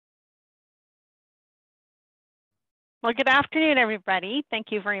Well, good afternoon, everybody. Thank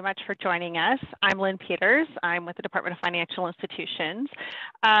you very much for joining us. I'm Lyn Peters. I'm with the Department of Financial Institutions.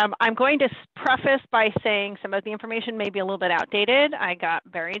 I'm going to preface by saying some of the information may be a little bit outdated. I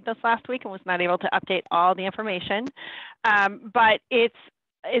got buried this last week and was not able to update all the information, but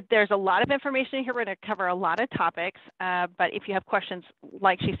there's a lot of information here. We're going to cover a lot of topics, but if you have questions,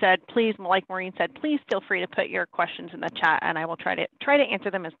 like she said, please, like Maureen said, please feel free to put your questions in the chat, and I will try to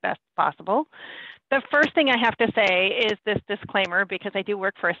answer them as best possible. The first thing I have to say is this disclaimer, because I do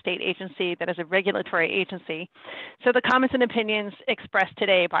work for a state agency that is a regulatory agency. So the comments and opinions expressed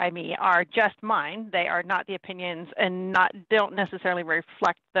today by me are just mine. They are not the opinions and don't necessarily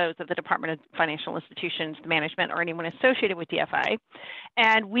reflect those of the Department of Financial Institutions, the management, or anyone associated with DFI.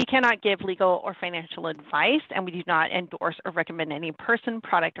 And we cannot give legal or financial advice, and we do not endorse or recommend any person,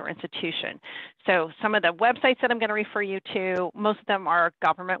 product, or institution. So some of the websites that I'm going to refer you to, most of them are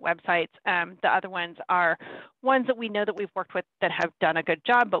government websites. The other ones are ones that we know that we've worked with that have done a good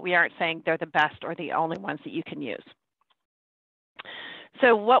job, but we aren't saying they're the best or the only ones that you can use.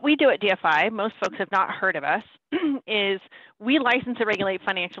 So what we do at DFI, most folks have not heard of us, is we license and regulate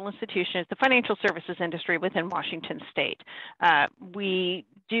financial institutions, the financial services industry within Washington state. We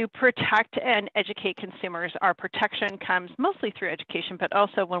do protect and educate consumers. Our protection comes mostly through education, but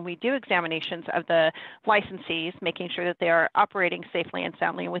also when we do examinations of the licensees, making sure that they are operating safely and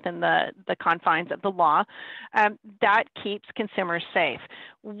soundly within the confines of the law, that keeps consumers safe.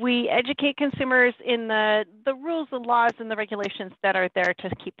 We educate consumers in the rules, the laws, and the regulations that are there to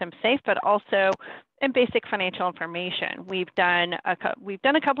keep them safe, but also in basic financial information. We've done a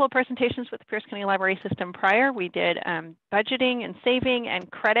couple of presentations with the Pierce County Library System prior. We did budgeting and saving and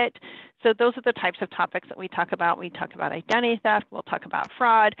credit. So those are the types of topics that we talk about. We talk about identity theft. We'll talk about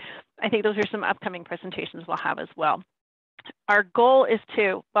fraud. I think those are some upcoming presentations we'll have as well. Our goal is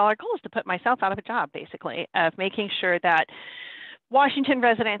to put myself out of a job, basically, of making sure that Washington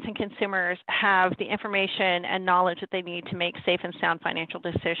residents and consumers have the information and knowledge that they need to make safe and sound financial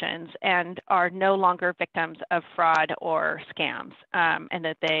decisions and are no longer victims of fraud or scams, and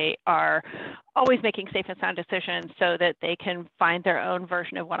that they are always making safe and sound decisions so that they can find their own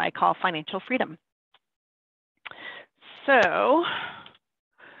version of what I call financial freedom. So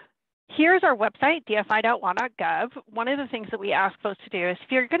here's our website, dfi.wa.gov. One of the things that we ask folks to do is if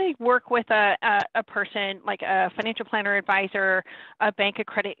you're going to work with a person like a financial planner, advisor, a bank, a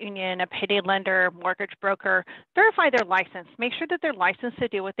credit union, a payday lender, mortgage broker, verify their license. Make sure that they're licensed to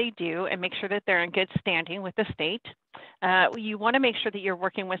do what they do and make sure that they're in good standing with the state. You want to make sure that you're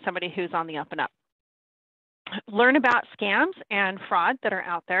working with somebody who's on the up and up. Learn about scams and fraud that are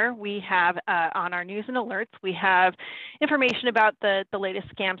out there. We have on our news and alerts, we have information about the latest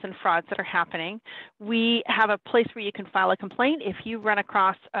scams and frauds that are happening. We have a place where you can file a complaint if you run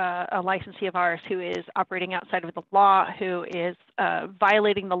across a licensee of ours who is operating outside of the law, who is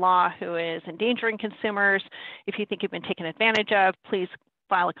violating the law, who is endangering consumers. If you think you've been taken advantage of, please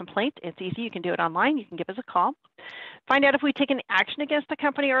file a complaint. It's easy. You can do it online. You can give us a call. Find out if we take an action against a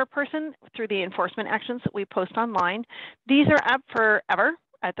company or a person through the enforcement actions that we post online. These are up forever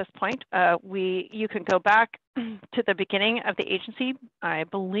at this point. You can go back to the beginning of the agency. I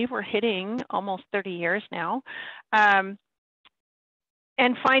believe we're hitting almost 30 years now.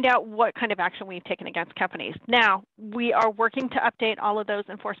 And find out what kind of action we've taken against companies. Now, we are working to update all of those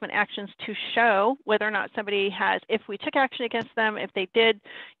enforcement actions to show whether or not somebody has, if we took action against them, if they did,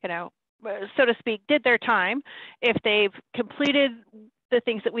 so to speak, did their time, if they've completed the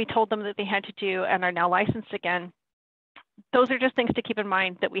things that we told them that they had to do and are now licensed again. Those are just things to keep in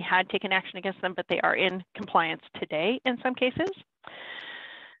mind that we had taken action against them, but they are in compliance today in some cases.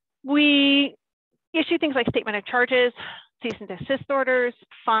 We issue things like statement of charges, cease and desist orders,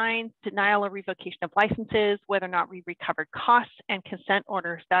 fines, denial or revocation of licenses, whether or not we recovered costs, and consent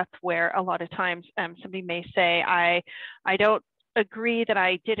orders. That's where a lot of times somebody may say, I don't agree that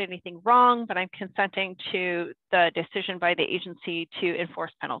I did anything wrong, but I'm consenting to the decision by the agency to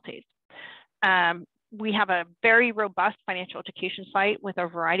enforce penalties. We have a very robust financial education site with a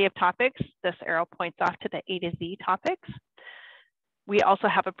variety of topics. This arrow points off to the A to Z topics. We also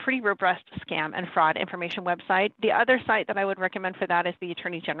have a pretty robust scam and fraud information website. The other site that I would recommend for that is the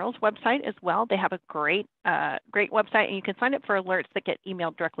Attorney General's website as well. They have a great website, and you can sign up for alerts that get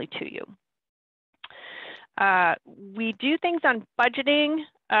emailed directly to you. We do things on budgeting.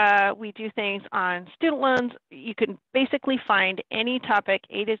 We do things on student loans. You can basically find any topic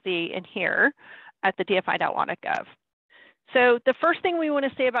A to Z in here at the dfi.wa.gov. So the first thing we want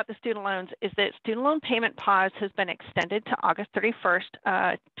to say about the student loans is that student loan payment pause has been extended to August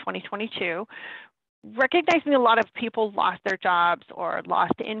 31st, 2022. recognizing a lot of people lost their jobs or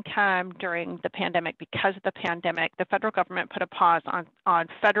lost income during the pandemic because of the pandemic, the federal government put a pause on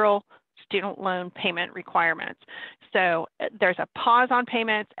federal student loan payment requirements. So there's a pause on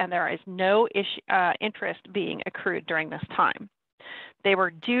payments, and there is no interest being accrued during this time. They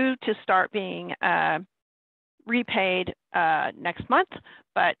were due to start being repaid next month,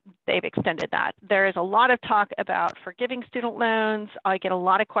 but they've extended that. There is a lot of talk about forgiving student loans. I get a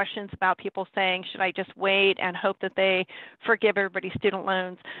lot of questions about people saying, should I just wait and hope that they forgive everybody's student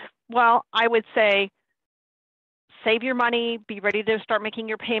loans? Well, I would say save your money, be ready to start making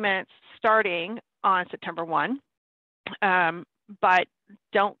your payments starting on September 1, but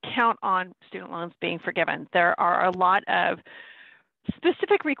don't count on student loans being forgiven. There are a lot of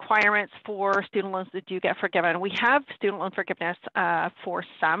specific requirements for student loans that do get forgiven. We have student loan forgiveness for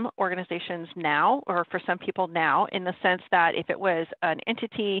some organizations now, or for some people now, in the sense that if it was an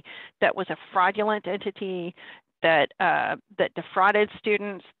entity that was a fraudulent entity, that defrauded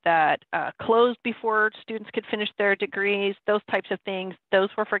students, that closed before students could finish their degrees, those types of things, those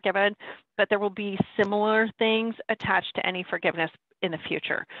were forgiven, but there will be similar things attached to any forgiveness in the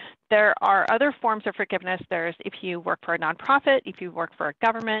future. There are other forms of forgiveness. There's if you work for a nonprofit, if you work for a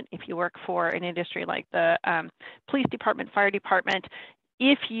government, if you work for an industry like the police department, fire department,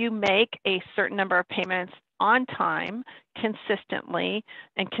 if you make a certain number of payments on time, consistently,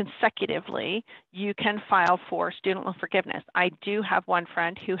 and consecutively, you can file for student loan forgiveness. I do have one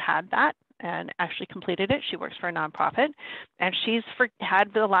friend who had that and actually completed it. She works for a nonprofit, and she's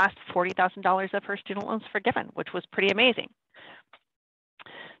had the last $40,000 of her student loans forgiven, which was pretty amazing.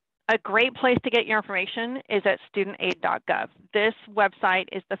 A great place to get your information is at studentaid.gov. This website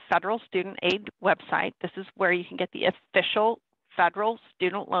is the federal student aid website. This is where you can get the official federal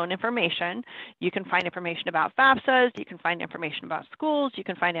student loan information. You can find information about FAFSAs, you can find information about schools, you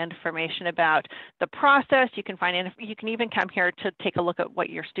can find information about the process, you can even come here to take a look at what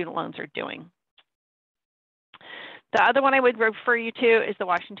your student loans are doing. The other one I would refer you to is the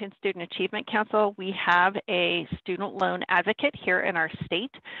Washington Student Achievement Council. We have a student loan advocate here in our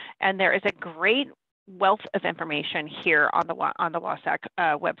state, and there is a great wealth of information here on the WASAC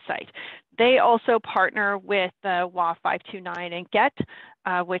website. They also partner with the WA 529 and GET,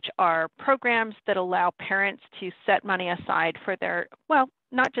 which are programs that allow parents to set money aside for their, well,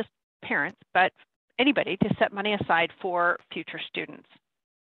 not just parents, but anybody to set money aside for future students.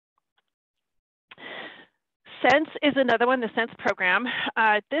 SENSE is another one, the SENSE program.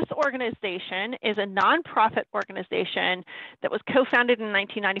 This organization is a nonprofit organization that was co-founded in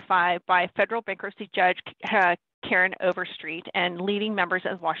 1995 by federal bankruptcy judge Karen Overstreet and leading members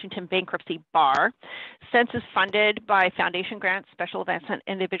of Washington Bankruptcy Bar. SENSE is funded by foundation grants, special events, and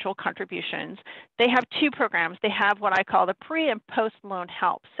individual contributions. They have two programs. They have what I call the pre and post loan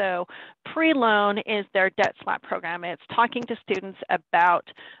help. So pre-loan is their debt slap program. It's talking to students about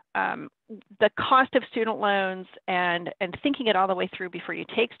the cost of student loans and thinking it all the way through before you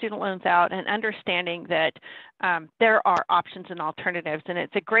take student loans out, and understanding that there are options and alternatives. And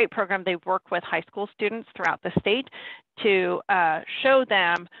it's a great program. They work with high school students throughout the state to show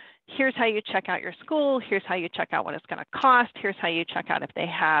them, here's how you check out your school, here's how you check out what it's going to cost, here's how you check out if they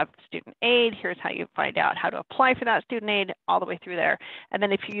have student aid, here's how you find out how to apply for that student aid, all the way through there. And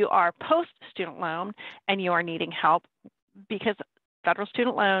then if you are post-student loan and you are needing help, because federal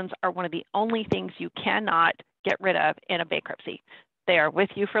student loans are one of the only things you cannot get rid of in a bankruptcy. They are with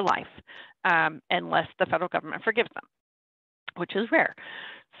you for life, unless the federal government forgives them, which is rare.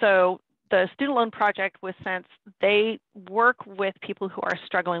 So the Student Loan Project with SENSE, they work with people who are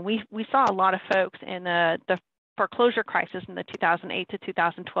struggling. We saw a lot of folks in the foreclosure crisis, in the 2008 to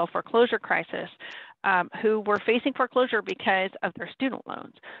 2012 foreclosure crisis, who were facing foreclosure because of their student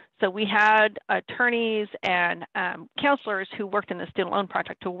loans. So we had attorneys and counselors who worked in the Student Loan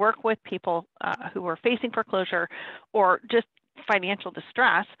Project to work with people who were facing foreclosure or just financial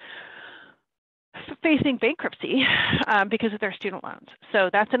distress, facing bankruptcy because of their student loans. So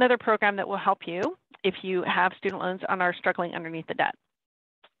that's another program that will help you if you have student loans and are struggling underneath the debt.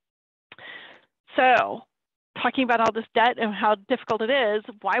 So talking about all this debt and how difficult it is,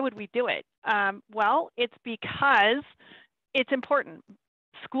 why would we do it? Well, it's because it's important.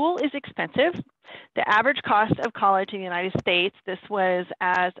 School is expensive. The average cost of college in the United States, this was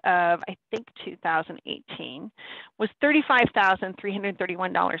as of, I think, 2018, was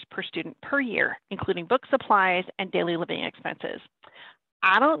 $35,331 per student per year, including book supplies and daily living expenses.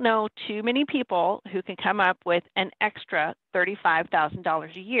 I don't know too many people who can come up with an extra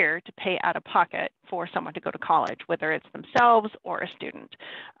 $35,000 a year to pay out of pocket for someone to go to college, whether it's themselves or a student,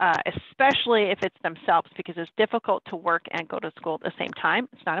 especially if it's themselves, because it's difficult to work and go to school at the same time.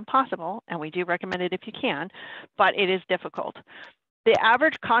 It's not impossible, and we do recommend it if you can, but it is difficult. The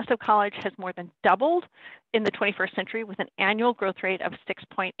average cost of college has more than doubled in the 21st century with an annual growth rate of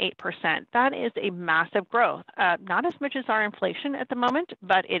 6.8%. That is a massive growth. Not as much as our inflation at the moment,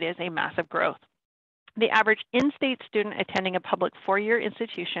 but it is a massive growth. The average in-state student attending a public four-year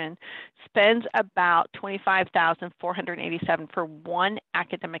institution spends about $25,487 for one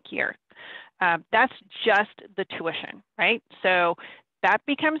academic year. That's just the tuition, right? So that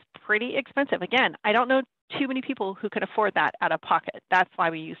becomes pretty expensive. Again, I don't know too many people who can afford that out of pocket. That's why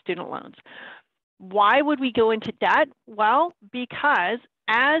we use student loans. Why would we go into debt? Well, because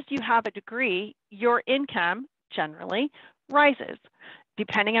as you have a degree, your income generally rises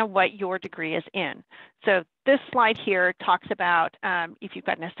depending on what your degree is in. So this slide here talks about if you've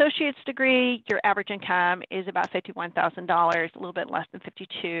got an associate's degree, your average income is about $51,000, a little bit less than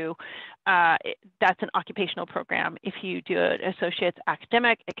 $52,000. That's an occupational program. If you do an associate's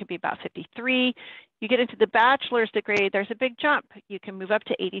academic, it could be about $53,000. You get into the bachelor's degree, there's a big jump. You can move up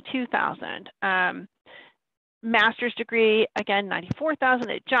to $82,000. Master's degree, again, $94,000.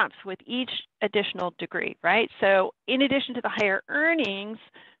 It jumps with each additional degree, right? So in addition to the higher earnings,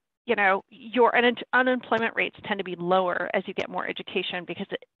 you know, your unemployment rates tend to be lower as you get more education because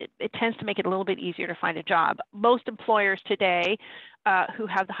it tends to make it a little bit easier to find a job. Most employers today who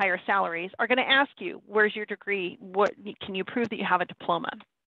have the higher salaries are going to ask you, where's your degree? What can you prove that you have a diploma?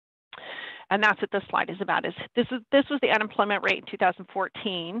 And that's what this slide is about. This was the unemployment rate in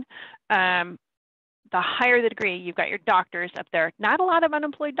 2014. The higher the degree, you've got your doctors up there. Not a lot of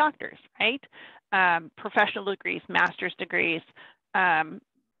unemployed doctors, right? Professional degrees, master's degrees,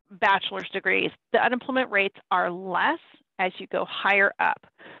 bachelor's degrees. The unemployment rates are less as you go higher up.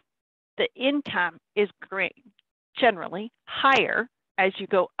 The income is generally higher as you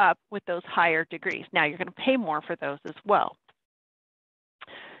go up with those higher degrees. Now, you're going to pay more for those as well.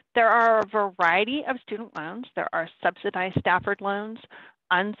 There are a variety of student loans. There are subsidized Stafford loans,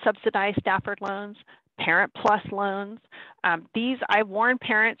 unsubsidized Stafford loans, Parent Plus loans. These, I warn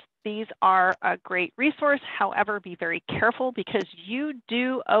parents, these are a great resource. However, be very careful because you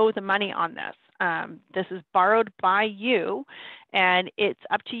do owe the money on this. This is borrowed by you, and it's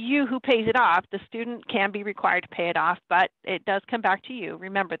up to you who pays it off. The student can be required to pay it off, but it does come back to you.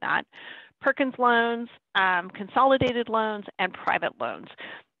 Remember that. Perkins loans, consolidated loans, and private loans.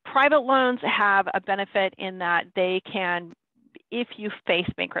 Private loans have a benefit in that they can, if you face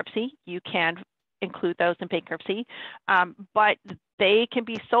bankruptcy, you can include those in bankruptcy, but they can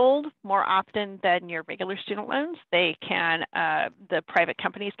be sold more often than your regular student loans. They can, the private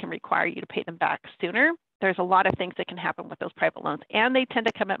companies can require you to pay them back sooner. There's a lot of things that can happen with those private loans, and they tend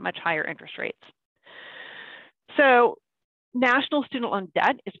to come at much higher interest rates. So national student loan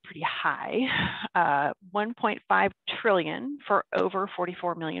debt is pretty high, $1.5 trillion for over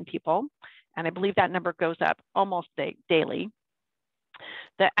 44 million people. And I believe that number goes up almost daily.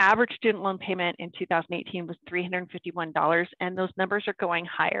 The average student loan payment in 2018 was $351, and those numbers are going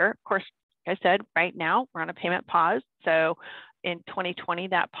higher. Of course, like I said, right now we're on a payment pause. So in 2020,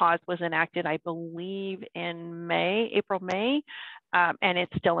 that pause was enacted, I believe, in April, May, and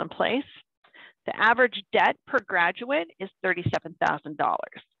it's still in place. The average debt per graduate is $37,000,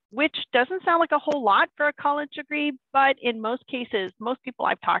 which doesn't sound like a whole lot for a college degree, but in most cases, most people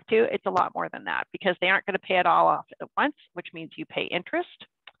I've talked to, it's a lot more than that because they aren't going to pay it all off at once, which means you pay interest.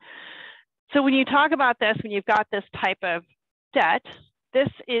 So when you talk about this, when you've got this type of debt, this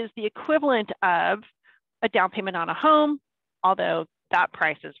is the equivalent of a down payment on a home, although that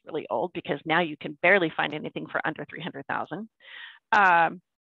price is really old because now you can barely find anything for under $300,000.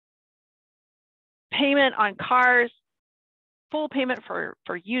 Payment on cars, full payment for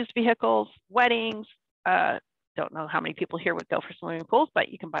used vehicles, weddings. Don't know how many people here would go for swimming pools, but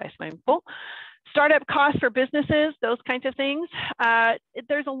you can buy a swimming pool. Startup costs for businesses, those kinds of things.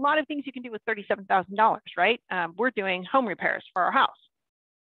 There's a lot of things you can do with $37,000, right? We're doing home repairs for our house.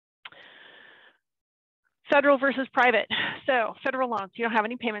 Federal versus private. So federal loans, you don't have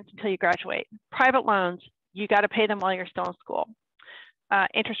any payments until you graduate. Private loans, you got to pay them while you're still in school.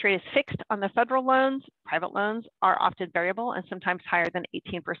 Interest rate is fixed on the federal loans. Private loans are often variable and sometimes higher than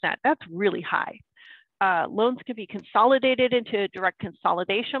 18%. That's really high. Loans can be consolidated into a direct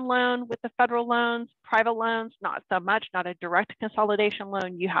consolidation loan with the federal loans. Private loans, not so much, not a direct consolidation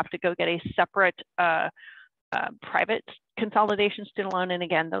loan. You have to go get a separate private consolidation student loan. And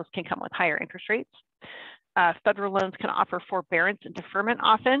again, those can come with higher interest rates. Federal loans can offer forbearance and deferment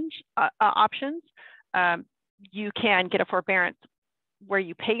options. You can get a forbearance where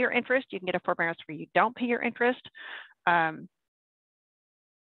you pay your interest. You can get a forbearance where you don't pay your interest.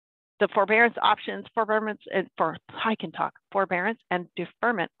 The forbearance options, forbearance and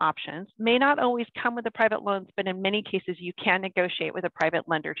deferment options may not always come with the private loans, but in many cases you can negotiate with a private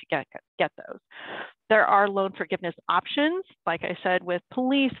lender to get those. There are loan forgiveness options, like I said, with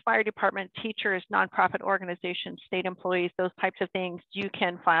police, fire department, teachers, nonprofit organizations, state employees, those types of things. You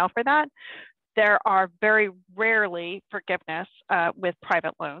can file for that. There are very rarely forgiveness with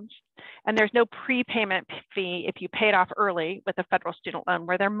private loans. And there's no prepayment fee if you pay it off early with a federal student loan,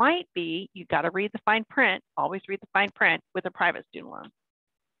 where there might be. You got to read the fine print, always read the fine print with a private student loan.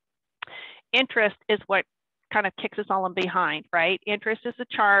 Interest is what kind of kicks us all in behind, right? Interest is a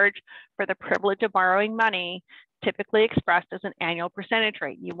charge for the privilege of borrowing money, typically expressed as an annual percentage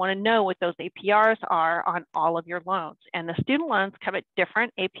rate. You want to know what those APRs are on all of your loans. And the student loans come at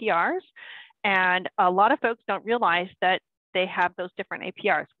different APRs. And a lot of folks don't realize that they have those different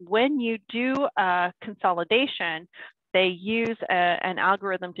APRs. When you do a consolidation, they use an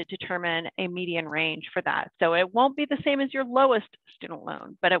algorithm to determine a median range for that. So it won't be the same as your lowest student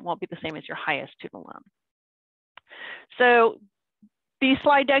loan, but it won't be the same as your highest student loan. So these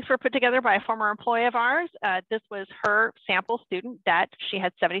slide decks were put together by a former employee of ours. This was her sample student debt. She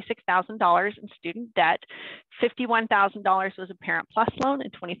had $76,000 in student debt. $51,000 was a Parent Plus loan,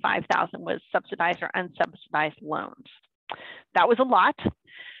 and $25,000 was subsidized or unsubsidized loans. That was a lot.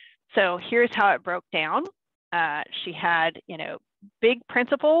 So here's how it broke down. She had, big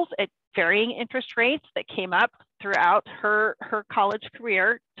principals at varying interest rates that came up throughout her college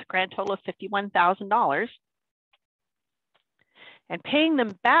career, to a grand total of $51,000. And paying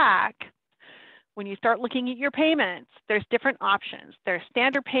them back, when you start looking at your payments, there's different options. There's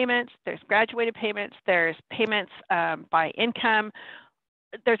standard payments, there's graduated payments, there's payments by income.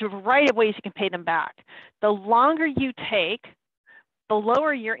 There's a variety of ways you can pay them back. The longer you take, the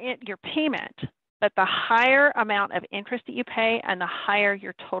lower your payment, but the higher amount of interest that you pay and the higher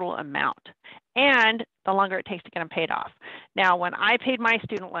your total amount, and the longer it takes to get them paid off. Now, when I paid my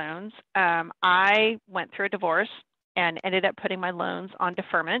student loans, I went through a divorce and ended up putting my loans on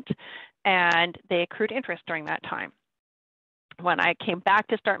deferment, and they accrued interest during that time. When I came back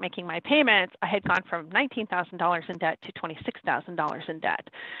to start making my payments, I had gone from $19,000 in debt to $26,000 in debt.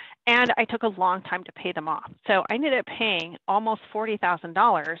 And I took a long time to pay them off. So I ended up paying almost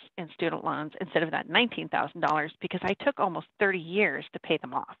 $40,000 in student loans instead of that $19,000, because I took almost 30 years to pay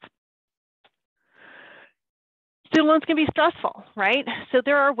them off. Student loans can be stressful, right? So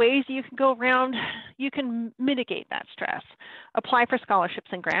there are ways you can go around, you can mitigate that stress. Apply for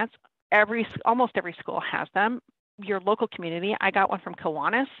scholarships and grants. Almost every school has them. Your local community, I got one from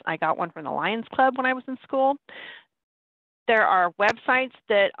Kiwanis. I got one from the Lions Club when I was in school. There are websites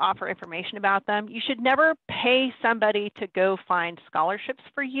that offer information about them. You should never pay somebody to go find scholarships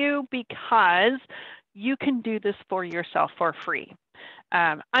for you, because you can do this for yourself for free.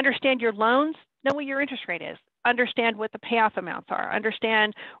 Understand your loans, know what your interest rate is. Understand what the payoff amounts are.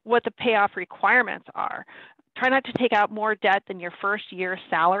 Understand what the payoff requirements are. Try not to take out more debt than your first year's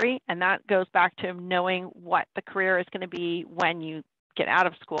salary, and that goes back to knowing what the career is going to be when you get out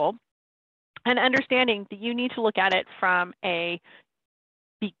of school, and understanding that you need to look at it from a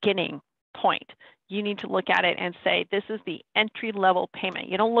beginning point. You need to look at it and say, this is the entry level payment.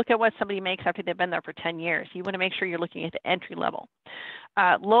 You don't look at what somebody makes after they've been there for 10 years. You want to make sure you're looking at the entry level.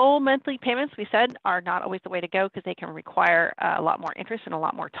 Low monthly payments, we said, are not always the way to go, because they can require a lot more interest and a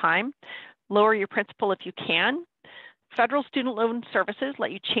lot more time. Lower your principal if you can. Federal student loan services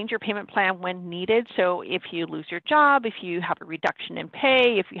let you change your payment plan when needed. So if you lose your job, if you have a reduction in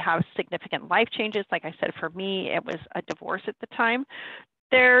pay, if you have significant life changes, like I said, for me, it was a divorce at the time,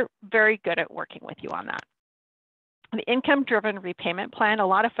 they're very good at working with you on that. The income-driven repayment plan, a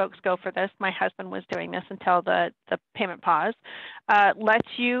lot of folks go for this. My husband was doing this until the payment pause. Lets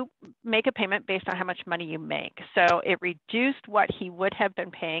you make a payment based on how much money you make. So it reduced what he would have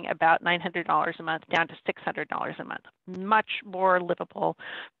been paying, about $900 a month, down to $600 a month. Much more livable,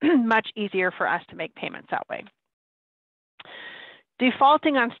 much easier for us to make payments that way.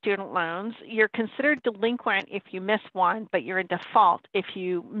 Defaulting on student loans, you're considered delinquent if you miss one, but you're in default if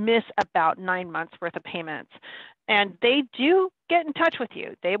you miss about 9 months worth of payments. And they do get in touch with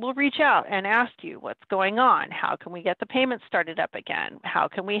you. They will reach out and ask you what's going on. How can we get the payment started up again? How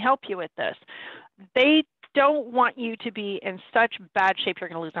can we help you with this? They don't want you to be in such bad shape you're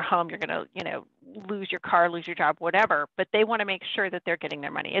going to lose your home, you're going to, lose your car, lose your job, whatever, but they want to make sure that they're getting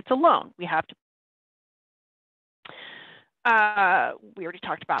their money. It's a loan. We have to. We already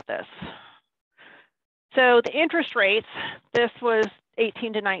talked about this. So the interest rates, this was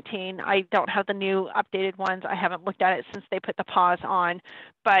 18 to 19. I don't have the new updated ones. I haven't looked at it since they put the pause on,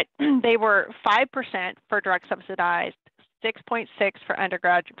 but they were 5% for direct subsidized, 6.6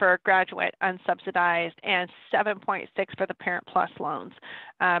 for graduate unsubsidized, and 7.6 for the Parent Plus loans.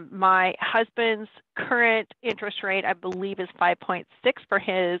 My husband's current interest rate, I believe, is 5.6 for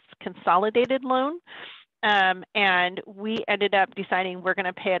his consolidated loan. And we ended up deciding we're going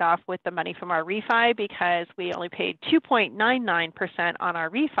to pay it off with the money from our refi because we only paid 2.99% on our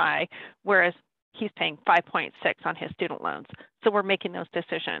refi, whereas he's paying 5.6 on his student loans. So we're making those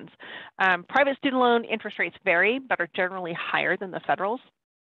decisions. Private student loan interest rates vary, but are generally higher than the federals.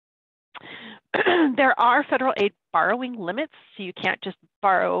 There are federal aid borrowing limits, so you can't just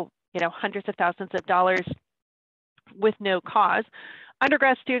borrow, hundreds of thousands of dollars with no cause.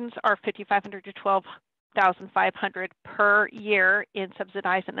 Undergrad students are $5,500 to $12,500 per year in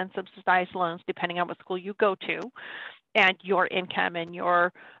subsidized and unsubsidized loans, depending on what school you go to, and your income and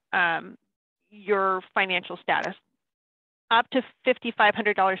your financial status. Up to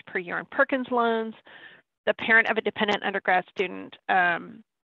 $5,500 per year in Perkins loans. The parent of a dependent undergrad student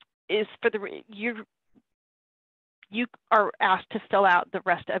is you are asked to fill out the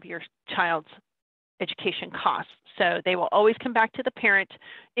rest of your child's education costs. So they will always come back to the parent.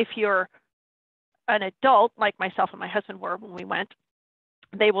 If you're an adult, like myself and my husband were when we went,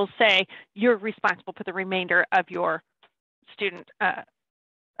 they will say you're responsible for the remainder of your student,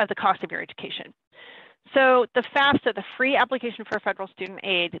 of the cost of your education. So the FAFSA, the free application for federal student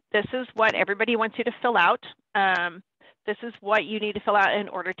aid, this is what everybody wants you to fill out. This is what you need to fill out in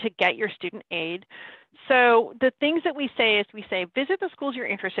order to get your student aid. So the things that we say is visit the schools you're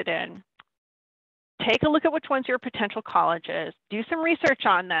interested in. Take a look at which ones are your potential colleges, do some research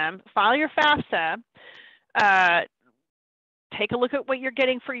on them, file your FAFSA, take a look at what you're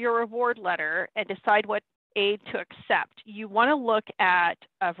getting for your reward letter, and decide what aid to accept. You want to look at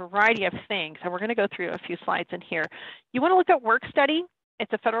a variety of things, and we're going to go through a few slides in here. You want to look at work study.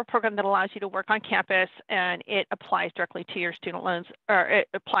 It's a federal program that allows you to work on campus, and it applies directly to your student loans, or it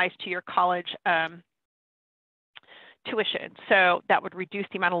applies to your college tuition. So that would reduce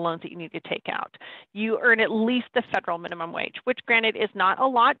the amount of loans that you need to take out. You earn at least the federal minimum wage, which granted is not a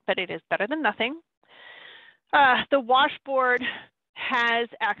lot, but it is better than nothing. The WASH board has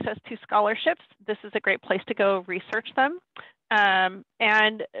access to scholarships. This is a great place to go research them.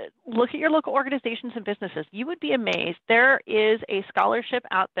 And look at your local organizations and businesses. You would be amazed. There is a scholarship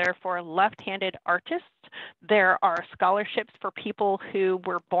out there for left-handed artists. There are scholarships for people who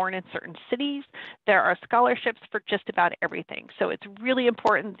were born in certain cities. There are scholarships for just about everything. So it's really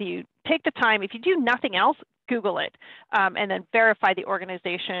important that you take the time. If you do nothing else, Google it, and then verify the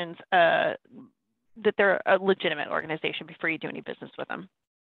organizations, that they're a legitimate organization before you do any business with them.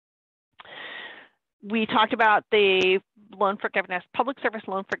 We talked about the loan forgiveness. Public service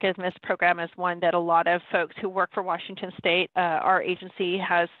loan forgiveness program is one that a lot of folks who work for Washington State, our agency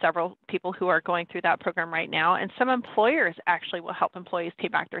has several people who are going through that program right now, and some employers actually will help employees pay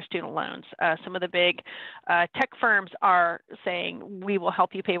back their student loans. Some of the big tech firms are saying, we will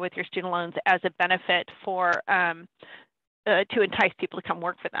help you pay with your student loans as a benefit for to entice people to come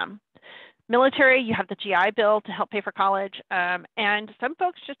work for them. Military, you have the GI Bill to help pay for college, and some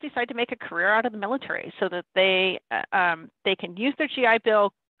folks just decide to make a career out of the military so that they can use their GI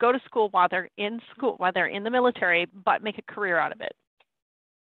Bill, go to school while they're in the military, but make a career out of it.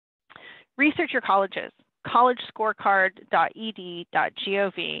 Research your colleges.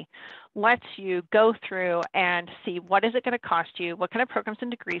 collegescorecard.ed.gov lets you go through and see what is it going to cost you, what kind of programs and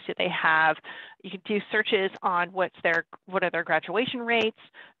degrees do they have. You can do searches on what are their graduation rates,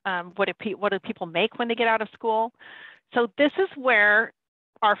 what do people make when they get out of school. So this is where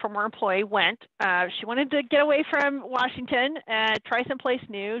our former employee went. She wanted to get away from Washington and try someplace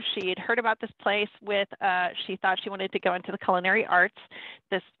new. She had heard about this place she thought she wanted to go into the culinary arts.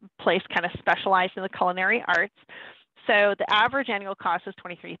 This place kind of specialized in the culinary arts. So the average annual cost is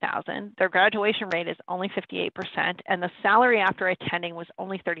 $23,000. Their graduation rate is only 58%, and the salary after attending was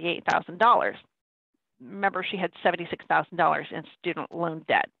only $38,000. Remember, she had $76,000 in student loan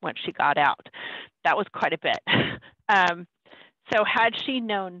debt when she got out. That was quite a bit. So had she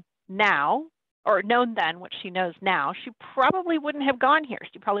known now, or known then what she knows now, she probably wouldn't have gone here.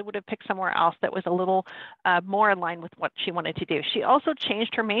 She probably would have picked somewhere else that was a little more in line with what she wanted to do. She also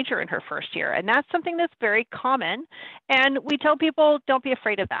changed her major in her first year, and that's something that's very common. And we tell people, don't be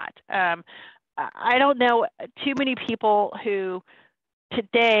afraid of that. I don't know too many people who,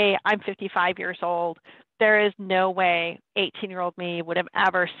 today, I'm 55 years old, there is no way 18-year-old me would have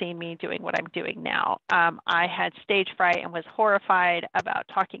ever seen me doing what I'm doing now. I had stage fright and was horrified about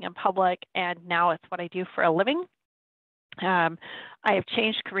talking in public, and now it's what I do for a living. I have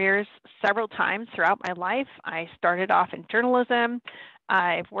changed careers several times throughout my life. I started off in journalism.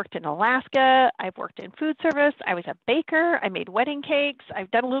 I've worked in Alaska. I've worked in food service. I was a baker. I made wedding cakes.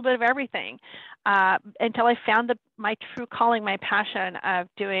 I've done a little bit of everything until I found my true calling, my passion of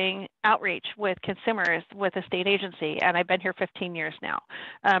doing outreach with consumers with a state agency. And I've been here 15 years now.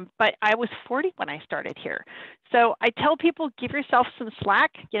 But I was 40 when I started here. So I tell people, give yourself some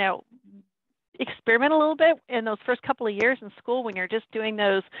slack, experiment a little bit in those first couple of years in school when you're just doing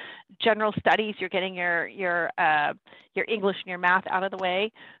those general studies. You're getting your English and your math out of the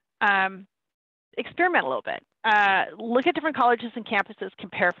way. Experiment a little bit. Look at different colleges and campuses.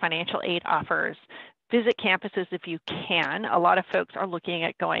 Compare financial aid offers. Visit campuses if you can. A lot of folks are looking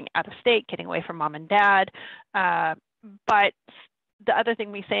at going out of state, getting away from mom and dad. But the other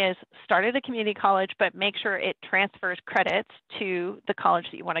thing we say is start at a community college, but make sure it transfers credits to the college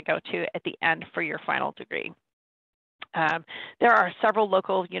that you want to go to at the end for your final degree. There are several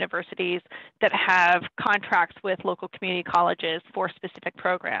local universities that have contracts with local community colleges for specific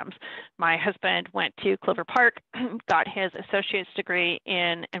programs. My husband went to Clover Park, got his associate's degree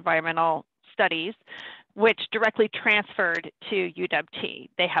in environmental studies, which directly transferred to UW-T.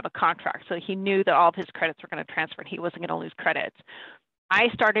 They have a contract, so he knew that all of his credits were going to transfer and he wasn't going to lose credits. I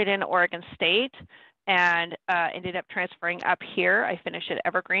started in Oregon State and ended up transferring up here. I finished at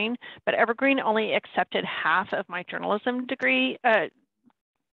Evergreen, but Evergreen only accepted half of my journalism degree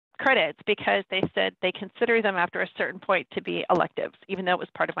credits because they said they consider them after a certain point to be electives, even though it was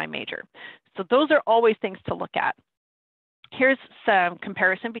part of my major. So those are always things to look at. Here's some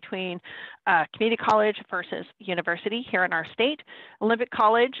comparison between community college versus university here in our state. Olympic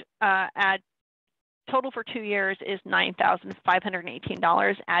College at total for 2 years is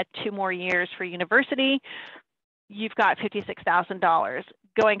 $9,518. Add 2 more years for university, you've got $56,000.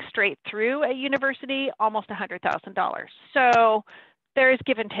 Going straight through a university, almost $100,000. So there is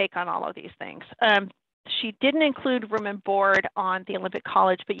give and take on all of these things. She didn't include room and board on the Olympic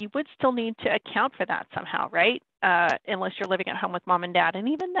College, but you would still need to account for that somehow, right? Unless you're living at home with mom and dad. And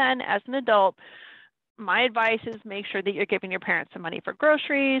even then, as an adult, my advice is make sure that you're giving your parents some money for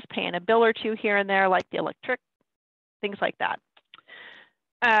groceries, paying a bill or two here and there, like the electric, things like that.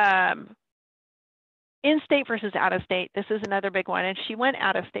 In-state versus out-of-state, this is another big one. And she went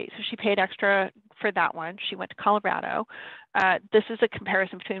out-of-state, so she paid extra for that one. She went to Colorado. This is a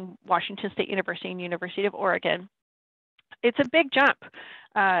comparison between Washington State University and University of Oregon. It's a big jump.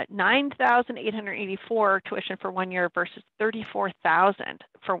 $9,884 tuition for 1 year versus $34,000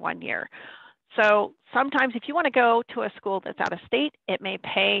 for 1 year. So sometimes if you want to go to a school that's out of state, it may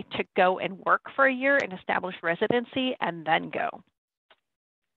pay to go and work for a year and establish residency and then go.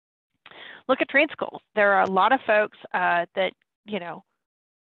 Look at trade schools. There are a lot of folks that,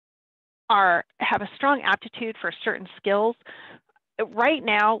 have a strong aptitude for certain skills. Right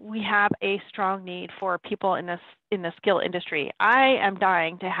now, we have a strong need for people in the skill industry. I am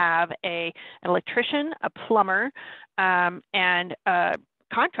dying to have an electrician, a plumber, and a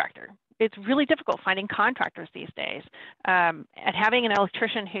contractor. It's really difficult finding contractors these days. And having an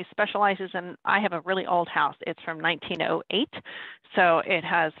electrician who specializes in, I have a really old house. It's from 1908, so it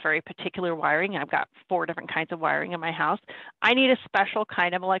has very particular wiring. I've got 4 different kinds of wiring in my house. I need a special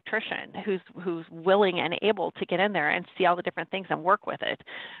kind of electrician who's willing and able to get in there and see all the different things and work with it.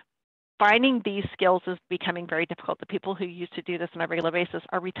 Finding these skills is becoming very difficult. The people who used to do this on a regular basis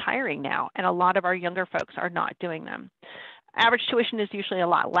are retiring now, and a lot of our younger folks are not doing them. Average tuition is usually a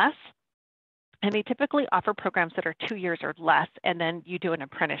lot less. And they typically offer programs that are 2 years or less, and then you do an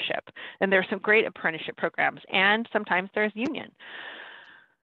apprenticeship. And there's some great apprenticeship programs, and sometimes there's union.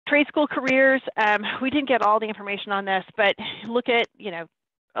 Trade school careers, we didn't get all the information on this, but look at,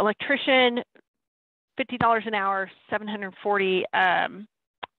 electrician, $50 an hour, $740.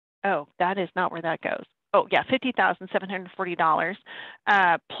 Oh, that is not where that goes. Oh, yeah, $50,740.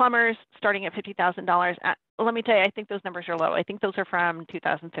 Plumbers starting at $50,000. Let me tell you, I think those numbers are low. I think those are from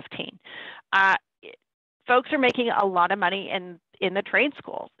 2015. Folks are making a lot of money in the trade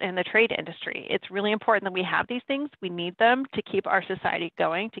schools, in the trade industry. It's really important that we have these things. We need them to keep our society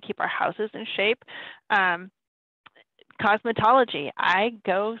going, to keep our houses in shape. Cosmetology, I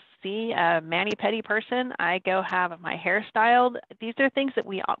go see a mani-pedi person. I go have my hair styled. These are things that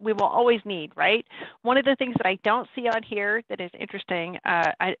we will always need, right? One of the things that I don't see on here that is interesting,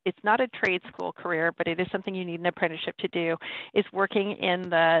 it's not a trade school career, but it is something you need an apprenticeship to do, is working in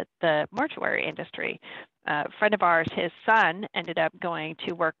the mortuary industry. A friend of ours, his son ended up going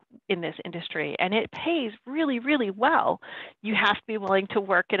to work in this industry, and it pays really, really well. You have to be willing to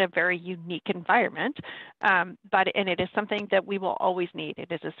work in a very unique environment, and it is something that we will always need.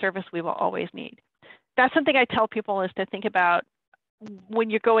 It is a service we will always need. That's something I tell people, is to think about when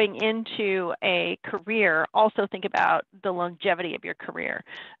you're going into a career. Also think about the longevity of your career.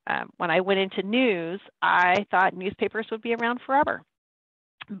 When I went into news, I thought newspapers would be around forever,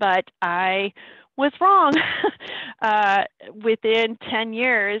 but I was wrong. Within 10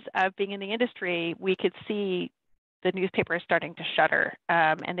 years of being in the industry, we could see the newspapers starting to shutter,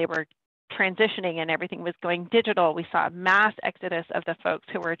 and they were transitioning and everything was going digital. We saw a mass exodus of the folks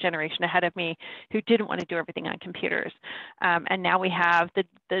who were a generation ahead of me who didn't want to do everything on computers. And now we have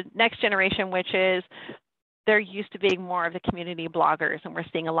the next generation, which is they're used to being more of the community bloggers, and we're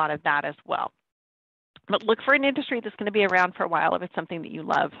seeing a lot of that as well. But look for an industry that's going to be around for a while if it's something that you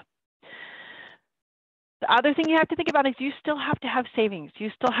love. The other thing you have to think about is you still have to have savings.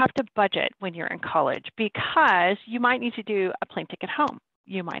 You still have to budget when you're in college, because you might need to do a plane ticket home.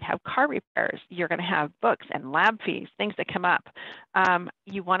 You might have car repairs. You're going to have books and lab fees, things that come up.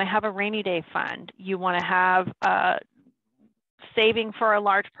 You want to have a rainy day fund. You want to have saving for a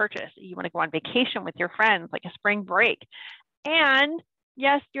large purchase. You want to go on vacation with your friends, like a spring break. And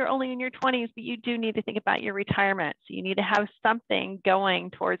yes, you're only in your 20s, but you do need to think about your retirement. So you need to have something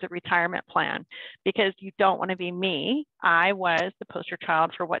going towards a retirement plan, because you don't want to be me. I was the poster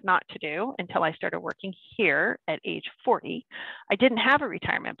child for what not to do until I started working here at age 40. I didn't have a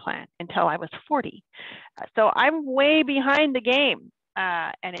retirement plan until I was 40. So I'm way behind the game.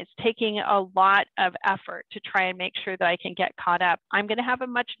 And it's taking a lot of effort to try and make sure that I can get caught up. I'm going to have a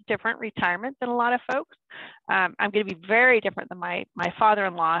much different retirement than a lot of folks. I'm going to be very different than my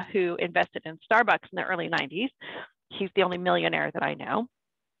father-in-law, who invested in Starbucks in the early 90s. He's the only millionaire that I know.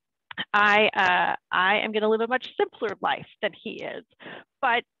 I am going to live a much simpler life than he is,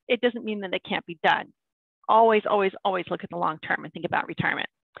 but it doesn't mean that it can't be done. Always, always, always look at the long term and think about retirement.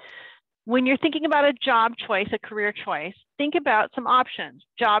 When you're thinking about a job choice, a career choice, think about some options: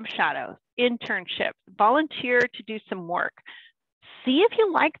 job shadows, internships, volunteer to do some work. See if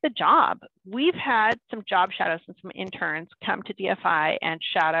you like the job. We've had some job shadows and some interns come to DFI and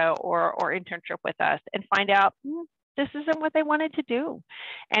shadow or internship with us and find out this isn't what they wanted to do.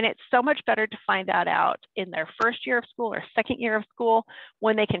 And it's so much better to find that out in their first year of school or second year of school,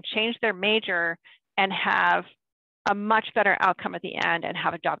 when they can change their major and have a much better outcome at the end and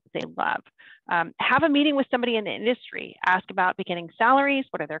have a job that they love. Have a meeting with somebody in the industry. Ask about beginning salaries.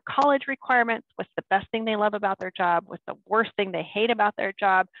 What are their college requirements? What's the best thing they love about their job? What's the worst thing they hate about their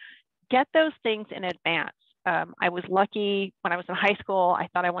job? Get those things in advance. I was lucky when I was in high school. I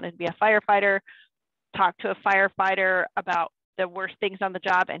thought I wanted to be a firefighter. Talked to a firefighter about the worst things on the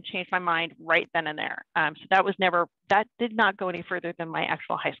job and changed my mind right then and there. So that did not go any further than my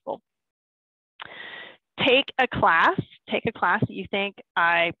actual high school. Take a class that you think,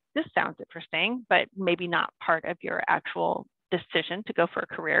 this sounds interesting, but maybe not part of your actual decision to go for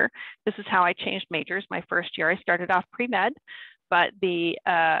a career. This is how I changed majors. My first year, I started off pre-med, but the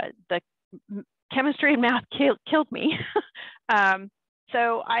chemistry and math killed me.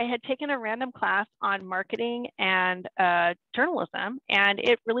 So I had taken a random class on marketing and journalism, and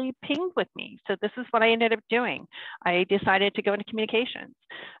it really pinged with me. So this is what I ended up doing. I decided to go into communications.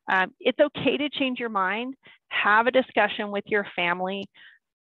 It's okay to change your mind. Have a discussion with your family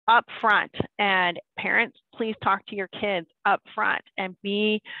up front. And parents, please talk to your kids up front and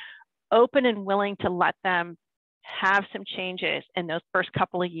be open and willing to let them have some changes in those first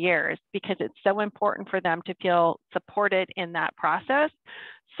couple of years, because it's so important for them to feel supported in that process,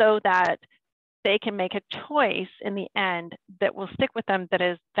 so that they can make a choice in the end that will stick with them, that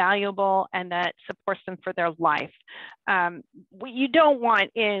is valuable and that supports them for their life. What you don't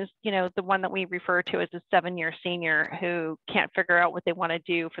want is, the one that we refer to as a 7-year senior who can't figure out what they want to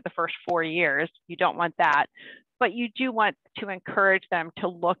do for the first 4 years. You don't want that, but you do want to encourage them to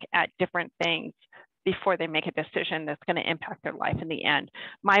look at different things before they make a decision that's going to impact their life in the end.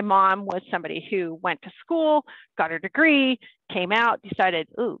 My mom was somebody who went to school, got her degree, came out, decided,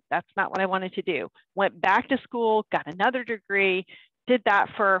 ooh, that's not what I wanted to do. Went back to school, got another degree, did that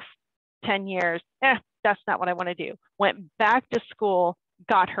for 10 years. That's not what I want to do. Went back to school,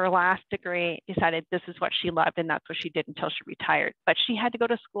 got her last degree, decided this is what she loved, and that's what she did until she retired. But she had to go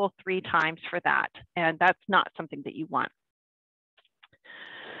to school 3 times for that, and that's not something that you want.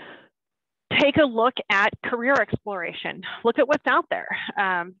 Take a look at career exploration. Look at what's out there.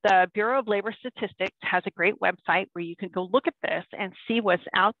 The Bureau of Labor Statistics has a great website where you can go look at this and see what's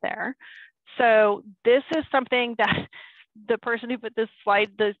out there. So this is something that the person who put these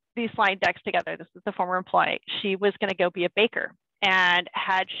slide decks together, this is the former employee, she was going to go be a baker. And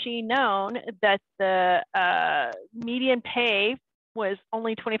had she known that the median pay was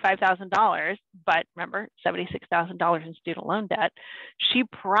only $25,000, but remember, $76,000 in student loan debt, she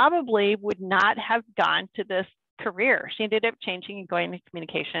probably would not have gone to this career. She ended up changing and going into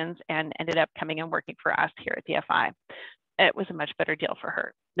communications and ended up coming and working for us here at DFI. It was a much better deal for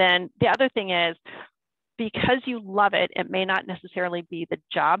her. Then the other thing is, because you love it, it may not necessarily be the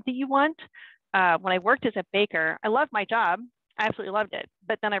job that you want. When I worked as a baker, I loved my job. I absolutely loved it.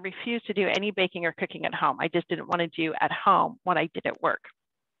 But then I refused to do any baking or cooking at home. I just didn't want to do at home what I did at work.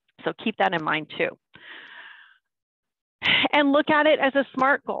 So keep that in mind too. And look at it as a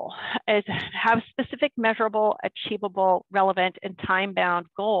SMART goal, as have specific, measurable, achievable, relevant, and time-bound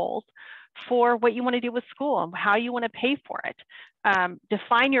goals for what you want to do with school and how you want to pay for it.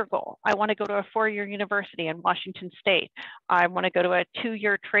 Define your goal. I want to go to a 4-year university in Washington State. I want to go to a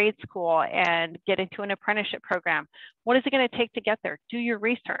 2-year trade school and get into an apprenticeship program. What is it going to take to get there? Do your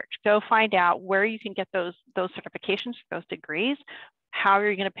research. Go find out where you can get those certifications, those degrees. How are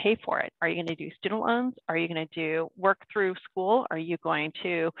you going to pay for it? Are you going to do student loans? Are you going to do work through school? Are you going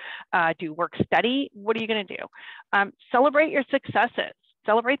to do work study? What are you going to do? Celebrate your successes.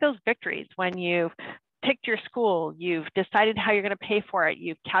 Celebrate those victories when you've picked your school, you've decided how you're going to pay for it,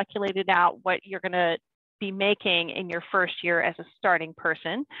 you've calculated out what you're going to be making in your first year as a starting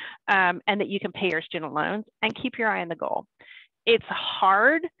person, and that you can pay your student loans, and keep your eye on the goal. It's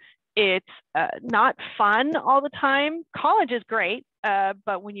hard. It's not fun all the time. College is great,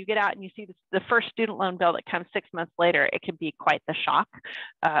 but when you get out and you see the first student loan bill that comes 6 months later, it can be quite the shock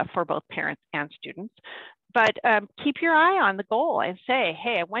for both parents and students. But keep your eye on the goal and say,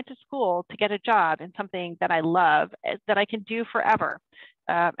 hey, I went to school to get a job in something that I love, that I can do forever.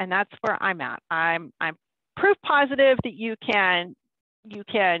 And that's where I'm at. I'm proof positive that you can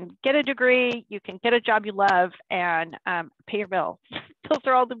get a degree, you can get a job you love, and pay your bills. Those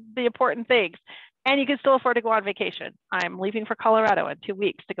are all the important things. And you can still afford to go on vacation. I'm leaving for Colorado in 2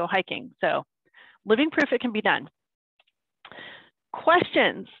 weeks to go hiking. So living proof it can be done.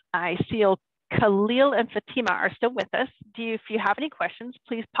 Questions? I see Khalil and Fatima are still with us. If you have any questions,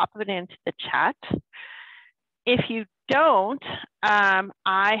 please pop it into the chat. If you don't,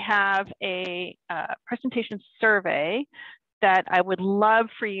 I have a presentation survey that I would love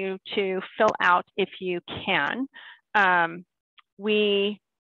for you to fill out if you can.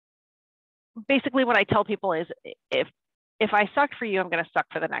 Basically what I tell people is, if I suck for you, I'm going to suck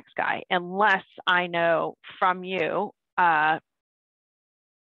for the next guy, unless I know from you how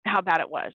bad it was.